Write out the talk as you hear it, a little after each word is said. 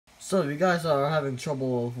So if you guys are having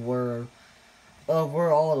trouble of where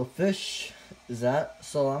all the fish is at,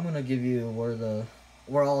 so I'm gonna give you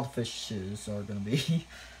where all the fishes are gonna be.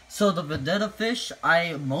 So the Vendetta fish,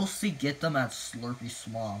 I mostly get them at Slurpy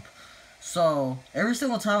Swamp. So every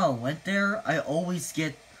single time I went there, I always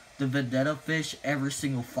get the Vendetta fish every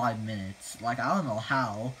single 5 minutes. Like, I don't know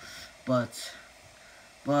how, but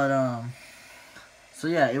so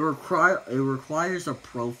yeah, it requires a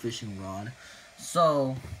pro fishing rod.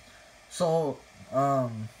 So so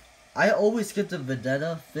I always get the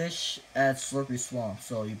Vendetta fish at Slurpy Swamp,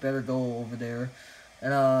 so you better go over there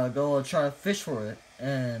and go try to fish for it.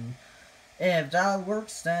 And if that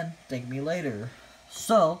works, then thank me later.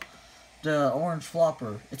 So the orange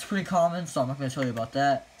flopper, it's pretty common, so I'm not going to tell you about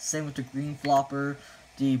that. Same with the green flopper,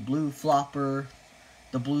 the blue flopper.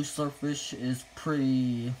 The blue slurpfish is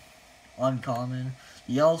pretty uncommon.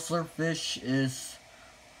 The yellow slurpfish is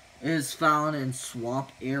found in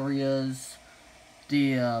swamp areas.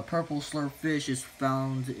 The purple slurpfish is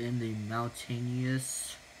found in the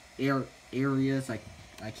mountainous areas. I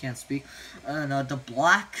can't speak. And the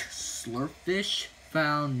black slurpfish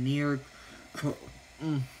found near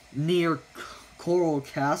Coral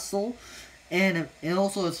Castle, and it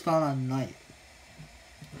also is found at night.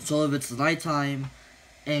 So if it's nighttime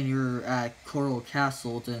and you're at Coral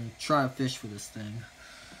Castle, then try to fish for this thing.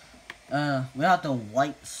 We have the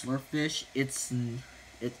white slurpfish. It's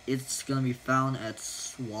gonna be found at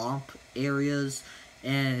swamp areas,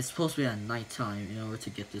 and it's supposed to be at nighttime in order to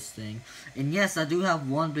get this thing. And yes, I do have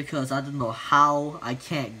one because I don't know how I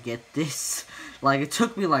can't get this. Like, it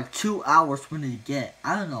took me like 2 hours for me to get.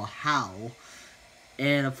 I don't know how.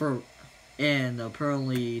 And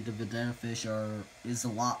apparently the Vendetta fish is a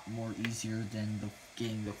lot more easier than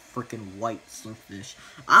getting the freaking white slurpfish.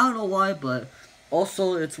 I don't know why, but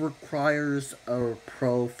also it requires a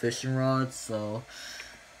pro fishing rod, so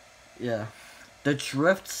yeah. The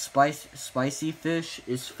drift spicy fish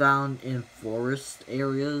is found in forest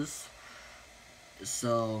areas.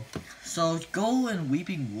 So go in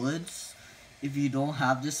Weeping Woods. If you don't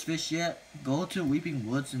have this fish yet, go to Weeping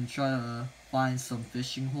Woods and try to find some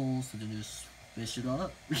fishing holes and then just fish it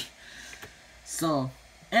up.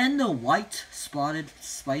 And the white spotted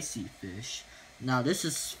spicy fish. Now this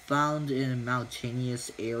is found in mountainous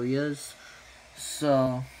areas.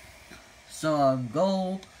 So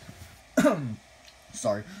go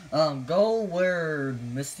sorry. Go where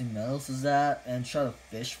Misty Meadows is at and try to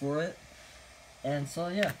fish for it. And so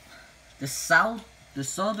yeah. The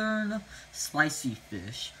southern spicy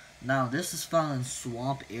fish. Now this is found in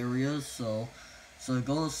swamp areas, so go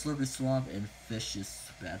to Slurpy Swamp and fish this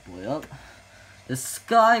bad boy up. The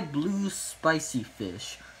sky blue spicy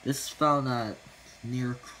fish. This is found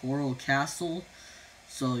near Coral Castle.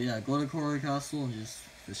 So yeah, go to Coral Castle and just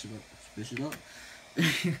fish it up.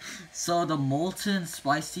 So the molten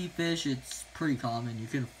spicy fish, it's pretty common. You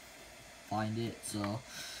can find it. So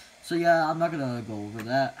yeah, I'm not gonna go over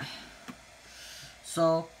that.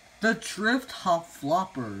 So the drift hop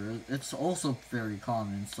flopper, it's also very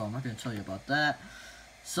common. So I'm not gonna tell you about that.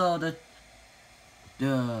 So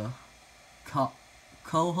the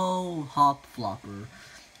coho hop flopper,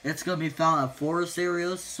 it's gonna be found at forest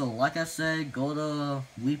areas. So like I said, go to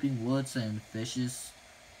Weeping Woods and fish this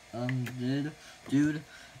dude.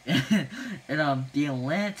 And the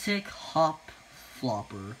Atlantic hop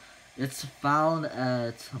flopper, it's found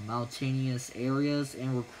at mountainous areas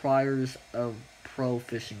and requires a pro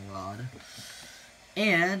fishing rod.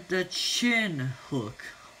 And the chin hook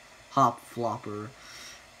hop flopper,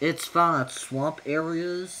 it's found at swamp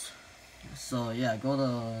areas. So yeah, go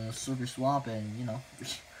to Slurpy Swamp and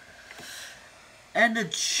And the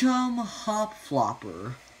chum hop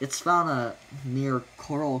flopper, it's found near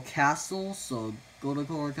Coral Castle. So go to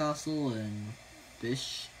Coral Castle and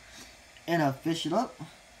fish it up.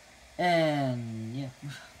 And yeah.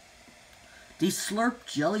 The slurp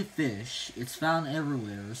jellyfish, it's found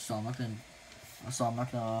everywhere, so I'm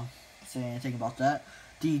not gonna say anything about that.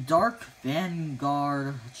 The dark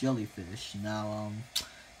vanguard jellyfish. Now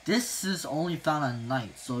this is only found at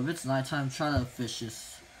night, so if it's nighttime, try to fish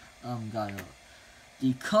this guy up.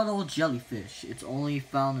 The cuddle jellyfish, it's only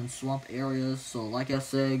found in swamp areas, so like I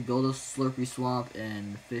said, go to Slurpy Swamp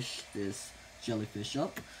and fish this jellyfish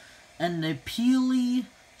up. And the peely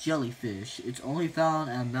jellyfish, it's only found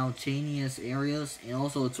at mountainous areas, and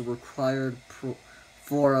also it's required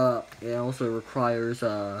it also requires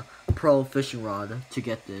a pro fishing rod to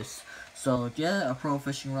get this. So get a pro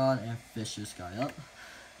fishing rod and fish this guy up.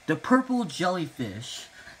 The purple jellyfish,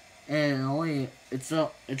 and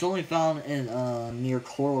it's only found in near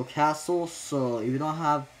Coral Castle. So if you don't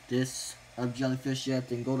have this jellyfish yet,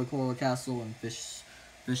 then go to Coral Castle and fish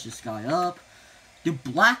fish this guy up. The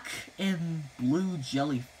black and blue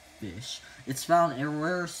jellyfish. It's found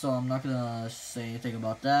everywhere, so I'm not gonna say anything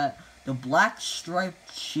about that. The black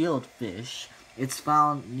striped shieldfish. It's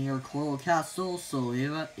found near Coral Castle, so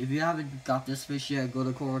if you haven't got this fish yet, go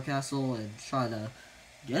to Coral Castle and try to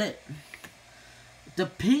get it. The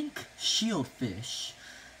pink shieldfish,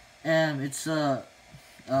 and it's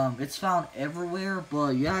found everywhere,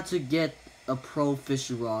 but you have to get a pro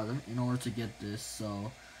fishing rod in order to get this.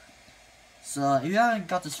 So if you haven't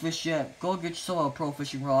got this fish yet, go get yourself a pro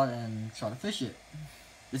fishing rod and try to fish it.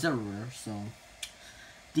 It's everywhere. So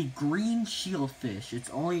the green shieldfish, it's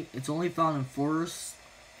only found in forest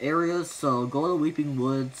areas. So go to Weeping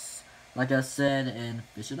Woods, like I said, and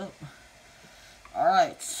fish it up.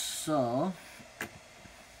 Alright, so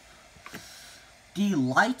the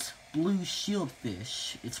light blue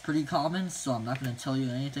shieldfish, it's pretty common, so I'm not going to tell you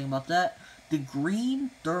anything about that. The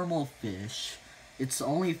green thermal fish, it's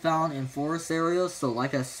only found in forest areas, so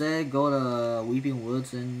like I said, go to Weeping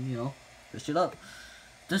Woods and, you know, fish it up.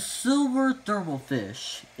 The silver thermal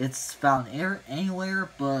fish, it's found anywhere,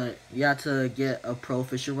 but you have to get a pro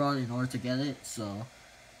fishing rod in order to get it, so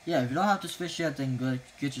yeah, if you don't have this fish yet, then go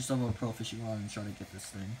get yourself a pro fishing rod and try to get this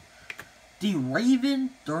thing. The raven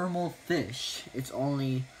thermal fish, it's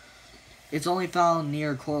only found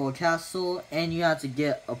near Coral Castle, and you have to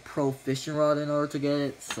get a pro fishing rod in order to get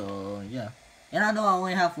it. So yeah, and I know I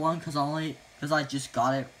only have one because I just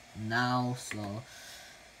got it now. So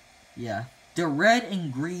yeah, the red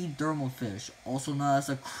and green thermal fish, also known as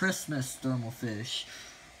a Christmas thermal fish,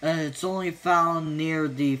 and it's only found near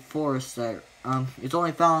the forest. It's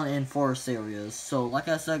only found in forest areas. So like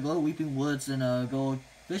I said, go to Weeping Woods and go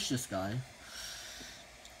fish this guy.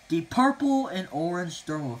 The purple and orange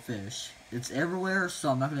thermal fish. It's everywhere, so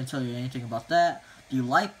I'm not going to tell you anything about that. The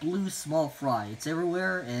light blue small fry. It's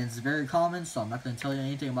everywhere, and it's very common, so I'm not going to tell you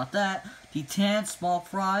anything about that. The tan small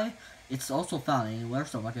fry. It's also found anywhere,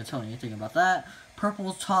 so I'm not going to tell you anything about that.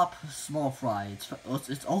 Purple top small fry.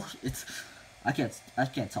 I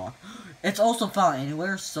can't talk. It's also found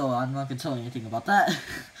anywhere, so I'm not going to tell you anything about that.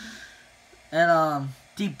 And,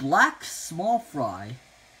 the black small fry.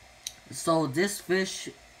 So, this fish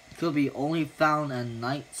could be only found at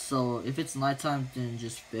night, so if it's nighttime, then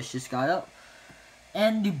just fish this guy up.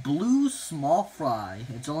 And the blue small fry,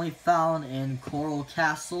 it's only found in Coral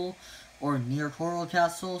Castle or near Coral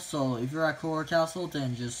Castle, so if you're at Coral Castle,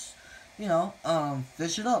 then just, you know,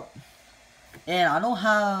 fish it up. And I don't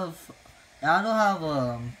have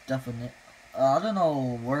definite, I don't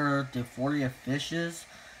know where the 40th fish is.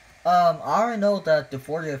 I already know that the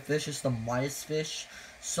 40th fish is the Midas fish.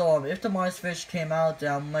 So, if the Midas fish came out,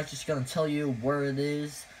 then I'm just gonna tell you where it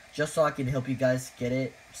is, just so I can help you guys get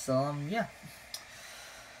it. So, yeah.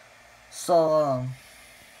 So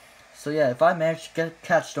yeah, if I manage to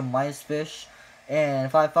catch the Midas fish, and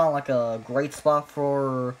if I found, like, a great spot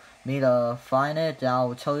for me to find it, then I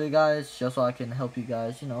will tell you guys, just so I can help you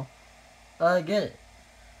guys, you know, get it.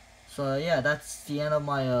 So, yeah, that's the end of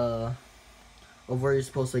my, of where you're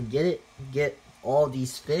supposed to get all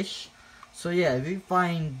these fish. So yeah, if you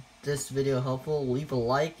find this video helpful, leave a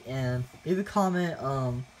like and leave a comment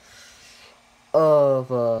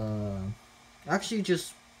actually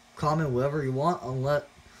just comment whatever you want,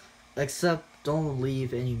 except don't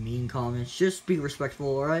leave any mean comments. Just be respectful,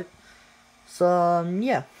 alright? So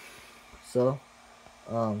yeah. So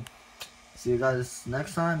see you guys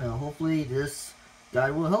next time, and hopefully this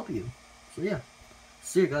guide will help you. So yeah.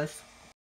 See you guys.